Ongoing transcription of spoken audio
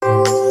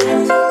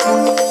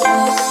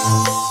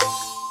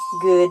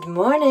Good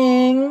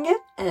morning,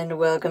 and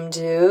welcome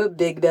to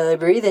Big Belly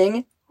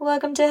Breathing.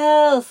 Welcome to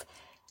health.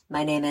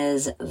 My name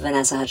is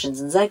Vanessa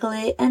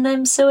Hutchinson-Zyckley, and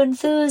I'm so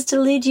enthused to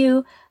lead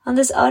you on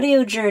this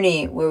audio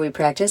journey where we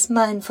practice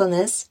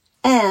mindfulness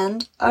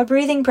and our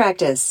breathing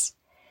practice.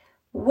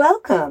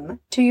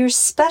 Welcome to your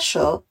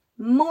special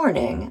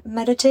morning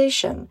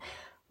meditation,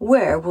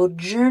 where we'll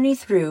journey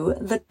through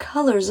the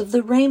colors of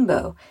the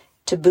rainbow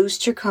to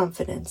boost your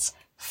confidence,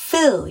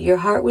 fill your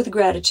heart with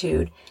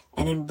gratitude,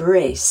 and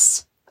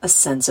embrace a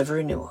sense of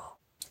renewal.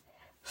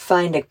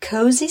 Find a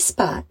cozy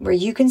spot where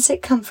you can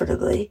sit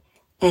comfortably,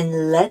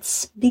 and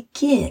let's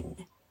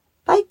begin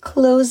by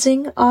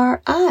closing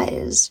our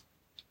eyes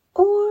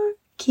or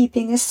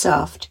keeping a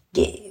soft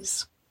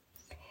gaze.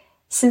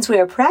 Since we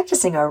are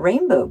practicing our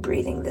rainbow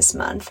breathing this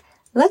month,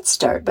 let's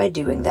start by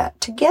doing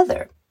that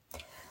together.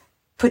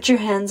 Put your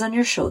hands on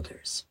your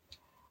shoulders.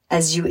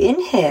 As you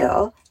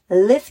inhale,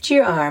 lift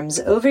your arms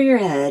over your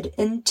head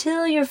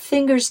until your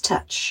fingers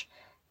touch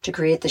to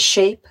create the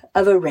shape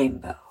of a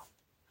rainbow.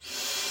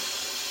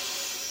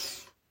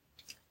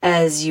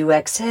 As you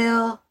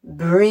exhale,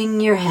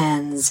 bring your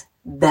hands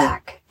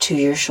back to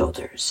your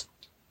shoulders.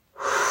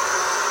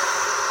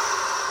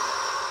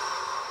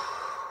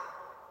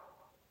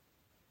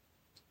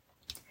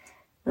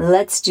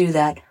 Let's do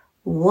that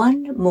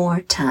one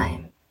more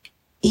time,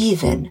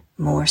 even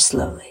more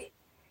slowly.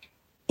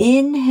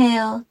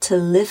 Inhale to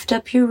lift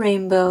up your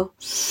rainbow.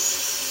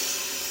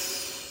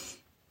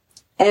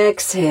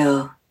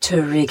 Exhale to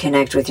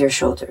reconnect with your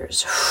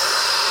shoulders.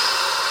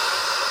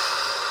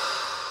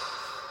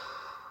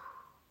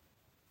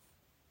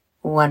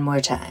 One more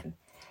time.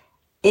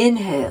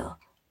 Inhale,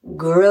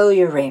 grow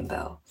your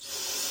rainbow.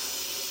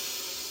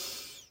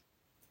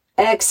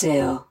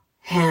 Exhale,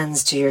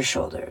 hands to your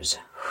shoulders.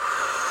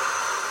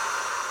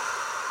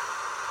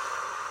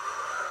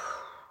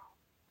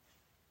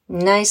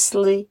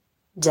 Nicely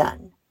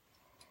done.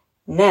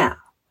 Now,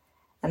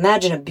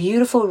 imagine a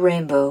beautiful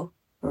rainbow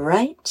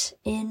right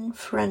in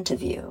front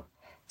of you,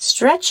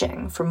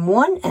 stretching from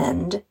one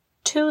end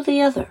to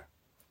the other.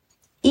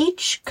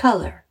 Each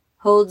color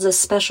holds a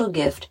special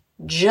gift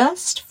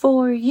just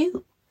for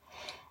you.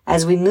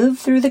 As we move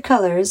through the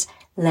colors,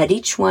 let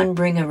each one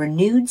bring a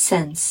renewed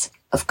sense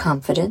of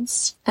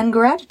confidence and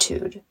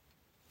gratitude.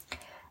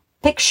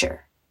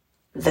 Picture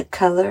the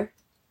color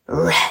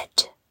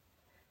red,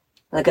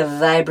 like a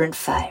vibrant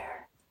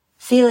fire.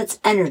 Feel its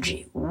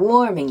energy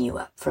warming you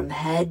up from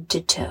head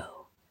to toe.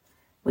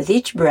 With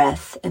each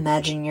breath,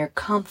 imagine your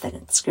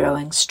confidence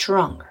growing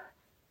stronger,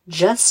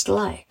 just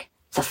like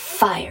the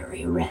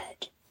fiery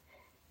red.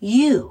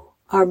 You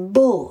are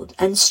bold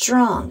and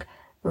strong,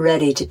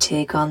 ready to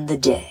take on the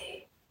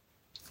day.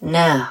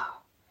 Now,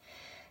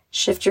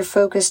 shift your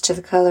focus to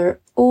the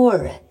color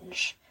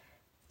orange,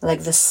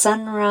 like the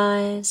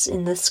sunrise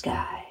in the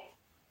sky.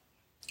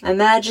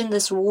 Imagine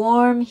this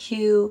warm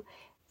hue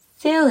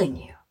filling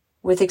you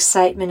with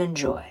excitement and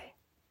joy.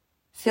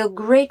 Feel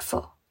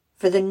grateful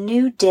for the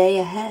new day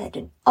ahead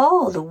and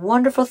all the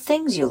wonderful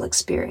things you'll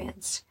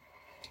experience.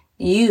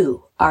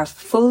 You are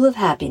full of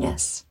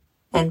happiness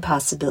and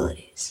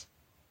possibilities.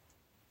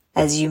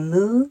 As you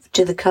move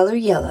to the color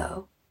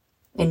yellow,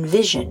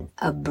 envision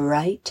a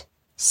bright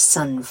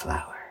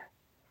sunflower.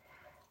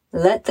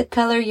 Let the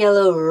color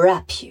yellow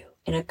wrap you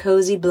in a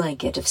cozy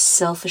blanket of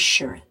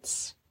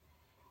self-assurance.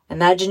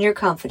 Imagine your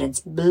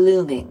confidence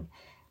blooming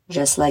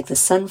just like the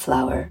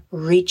sunflower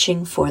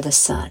reaching for the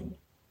sun.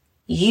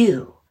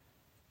 You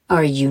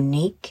are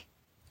unique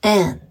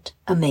and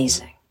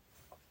amazing.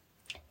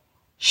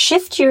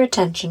 Shift your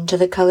attention to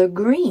the color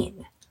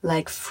green,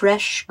 like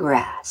fresh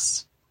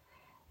grass.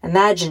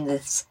 Imagine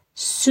this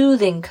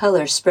soothing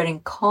color spreading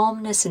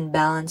calmness and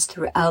balance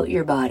throughout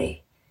your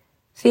body,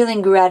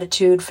 feeling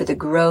gratitude for the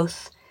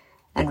growth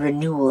and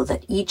renewal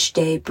that each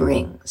day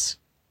brings.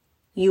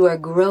 You are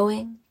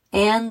growing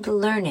and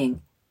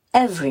learning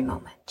every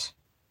moment.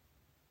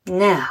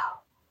 Now,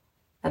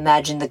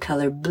 imagine the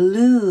color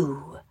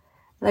blue,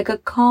 like a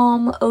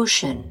calm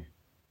ocean.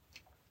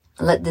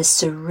 Let this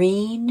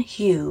serene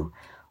hue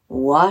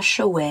wash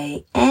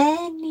away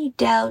any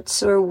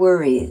doubts or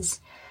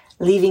worries,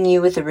 leaving you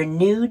with a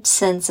renewed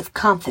sense of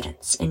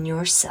confidence in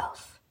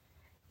yourself.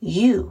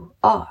 You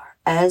are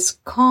as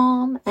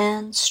calm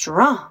and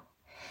strong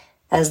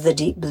as the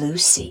deep blue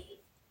sea.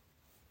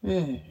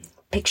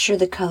 Picture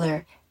the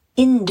color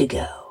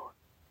indigo,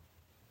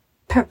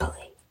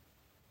 purpley,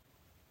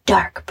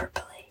 dark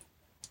purpley,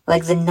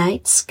 like the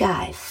night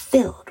sky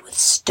filled with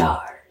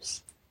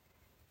stars.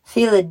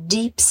 Feel a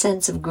deep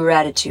sense of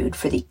gratitude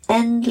for the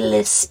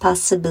endless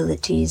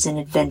possibilities and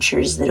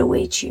adventures that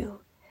await you.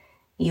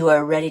 You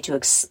are ready to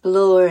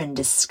explore and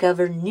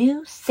discover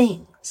new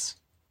things.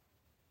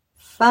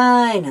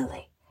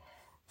 Finally,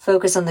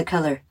 focus on the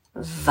color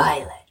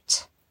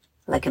violet,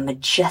 like a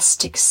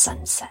majestic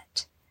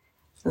sunset.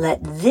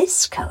 Let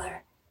this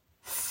color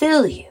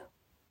fill you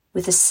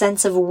with a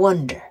sense of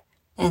wonder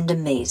and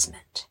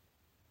amazement.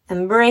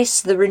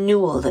 Embrace the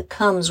renewal that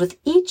comes with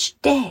each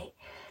day,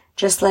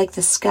 just like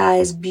the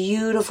sky's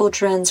beautiful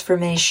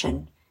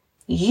transformation.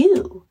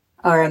 You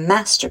are a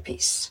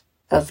masterpiece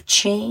of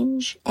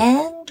change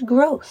and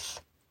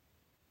growth.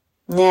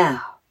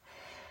 Now,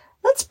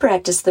 let's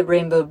practice the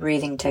rainbow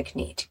breathing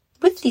technique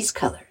with these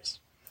colors.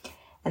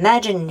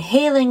 Imagine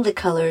inhaling the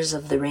colors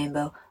of the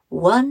rainbow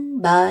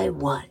one by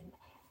one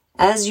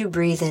as you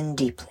breathe in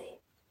deeply.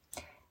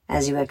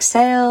 As you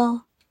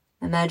exhale,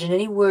 imagine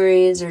any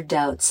worries or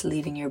doubts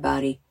leaving your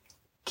body,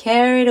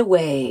 carried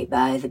away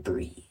by the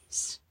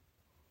breeze.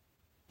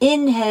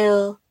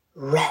 Inhale,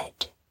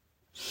 red.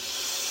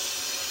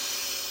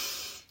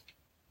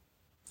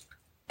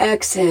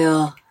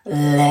 Exhale,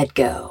 let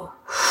go.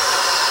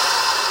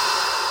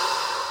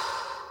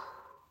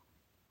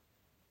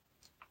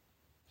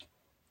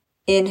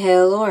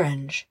 Inhale,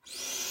 orange.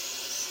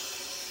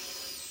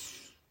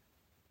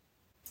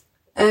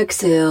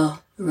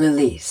 Exhale,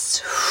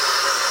 release.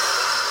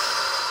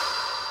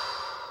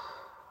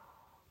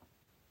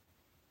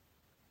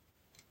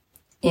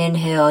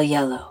 Inhale,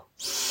 yellow.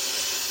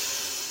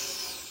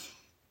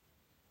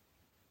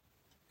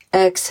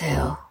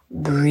 Exhale,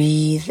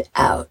 breathe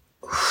out.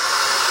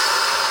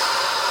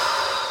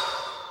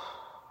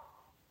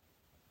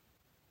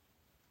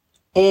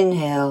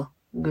 Inhale,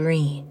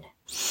 green.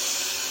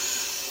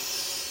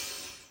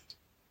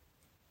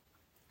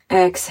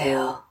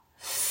 Exhale,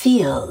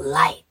 feel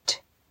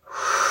light.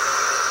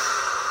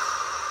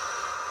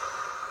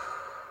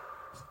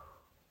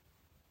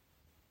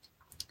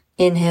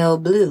 Inhale,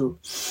 blue.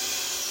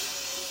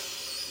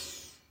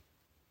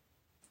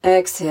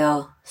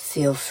 Exhale,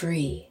 feel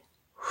free.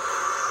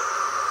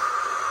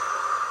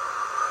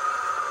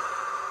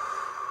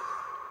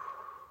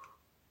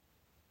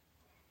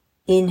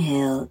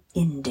 Inhale,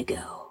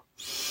 indigo.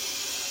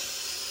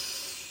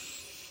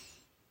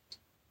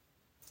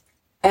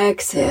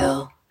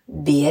 Exhale,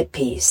 be at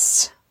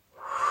peace.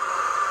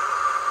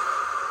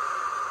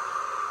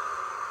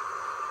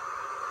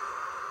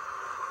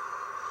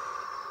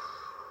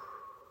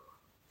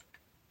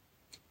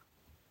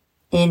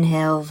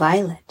 Inhale,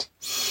 violet.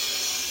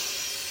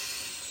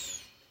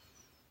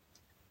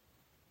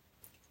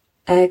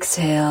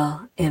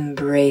 Exhale,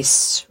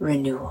 embrace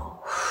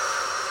renewal.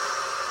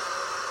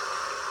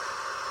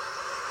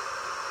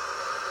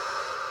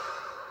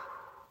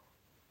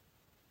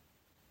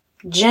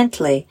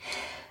 Gently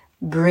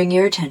bring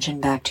your attention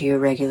back to your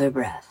regular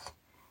breath.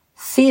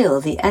 Feel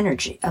the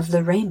energy of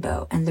the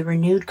rainbow and the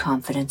renewed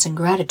confidence and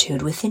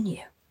gratitude within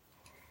you.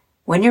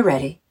 When you're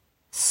ready,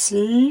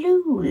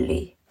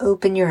 slowly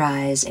open your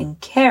eyes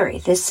and carry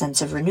this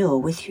sense of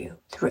renewal with you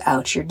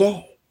throughout your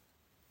day.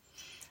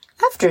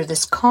 After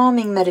this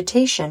calming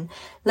meditation,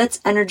 let's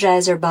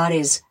energize our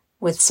bodies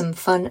with some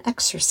fun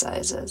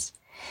exercises.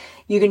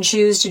 You can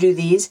choose to do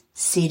these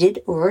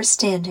seated or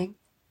standing,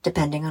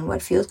 depending on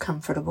what feels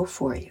comfortable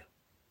for you.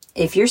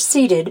 If you're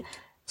seated,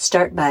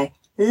 start by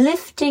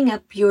lifting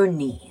up your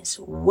knees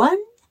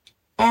one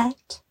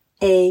at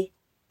a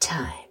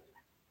time,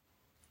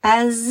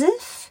 as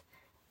if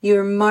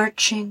you're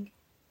marching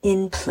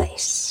in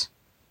place.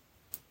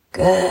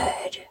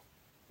 Good.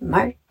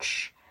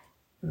 March,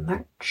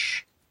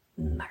 march,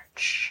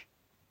 march.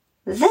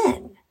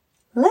 Then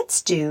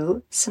let's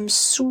do some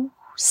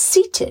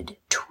seated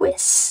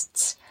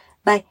twists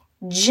by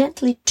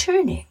gently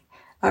turning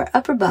our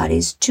upper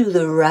bodies to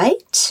the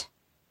right.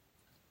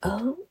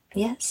 Oh,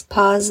 yes,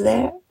 pause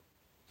there.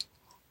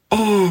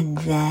 And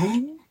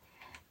then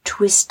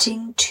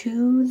twisting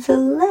to the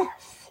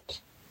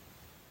left.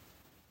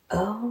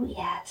 Oh,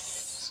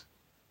 yes.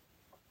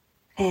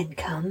 And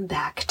come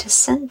back to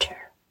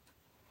center.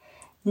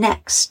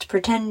 Next,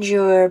 pretend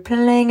you're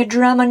playing a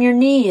drum on your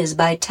knees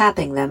by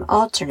tapping them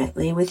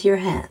alternately with your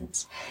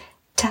hands.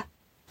 Tap,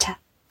 tap,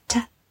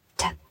 tap,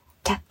 tap,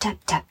 tap, tap,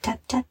 tap,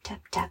 tap, tap,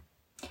 tap, tap.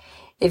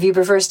 If you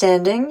prefer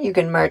standing, you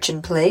can march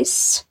in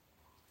place.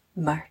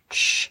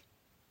 March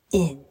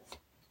in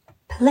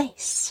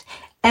place.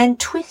 And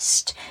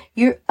twist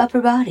your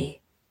upper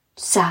body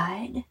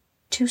side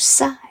to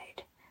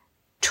side.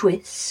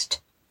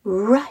 Twist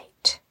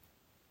right.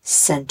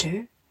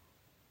 Center.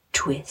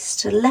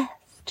 Twist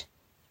left.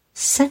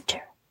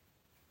 Center.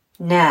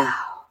 Now,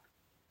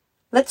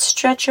 let's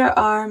stretch our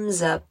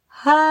arms up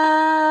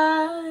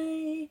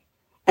high.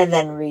 And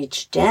then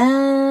reach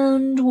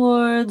down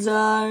towards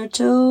our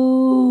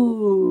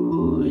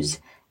toes,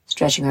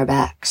 stretching our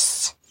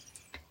backs.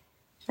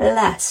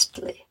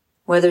 Lastly,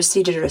 whether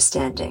seated or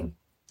standing,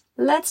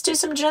 let's do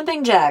some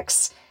jumping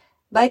jacks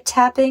by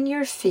tapping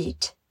your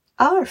feet,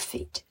 our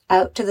feet,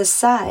 out to the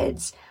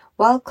sides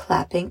while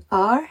clapping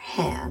our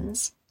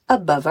hands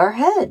above our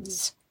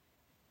heads.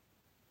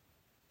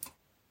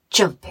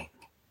 Jumping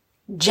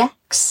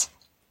jacks,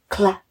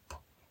 clap,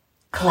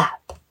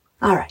 clap.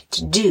 All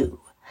right, do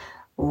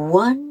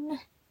one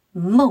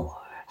more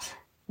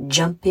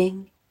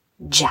jumping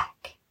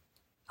jack.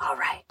 All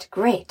right,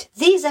 great.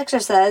 These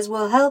exercises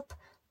will help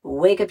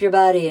wake up your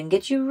body and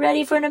get you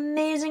ready for an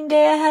amazing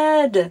day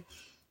ahead.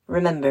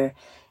 Remember,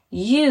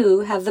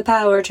 you have the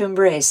power to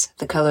embrace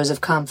the colors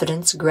of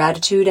confidence,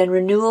 gratitude, and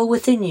renewal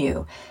within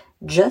you,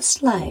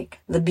 just like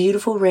the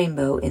beautiful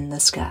rainbow in the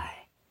sky.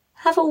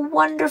 Have a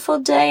wonderful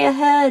day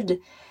ahead.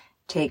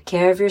 Take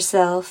care of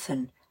yourself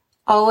and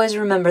Always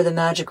remember the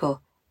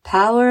magical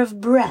power of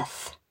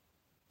breath,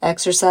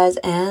 exercise,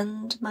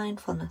 and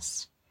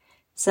mindfulness.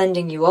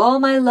 Sending you all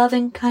my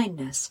loving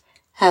kindness.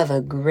 Have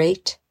a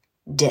great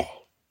day.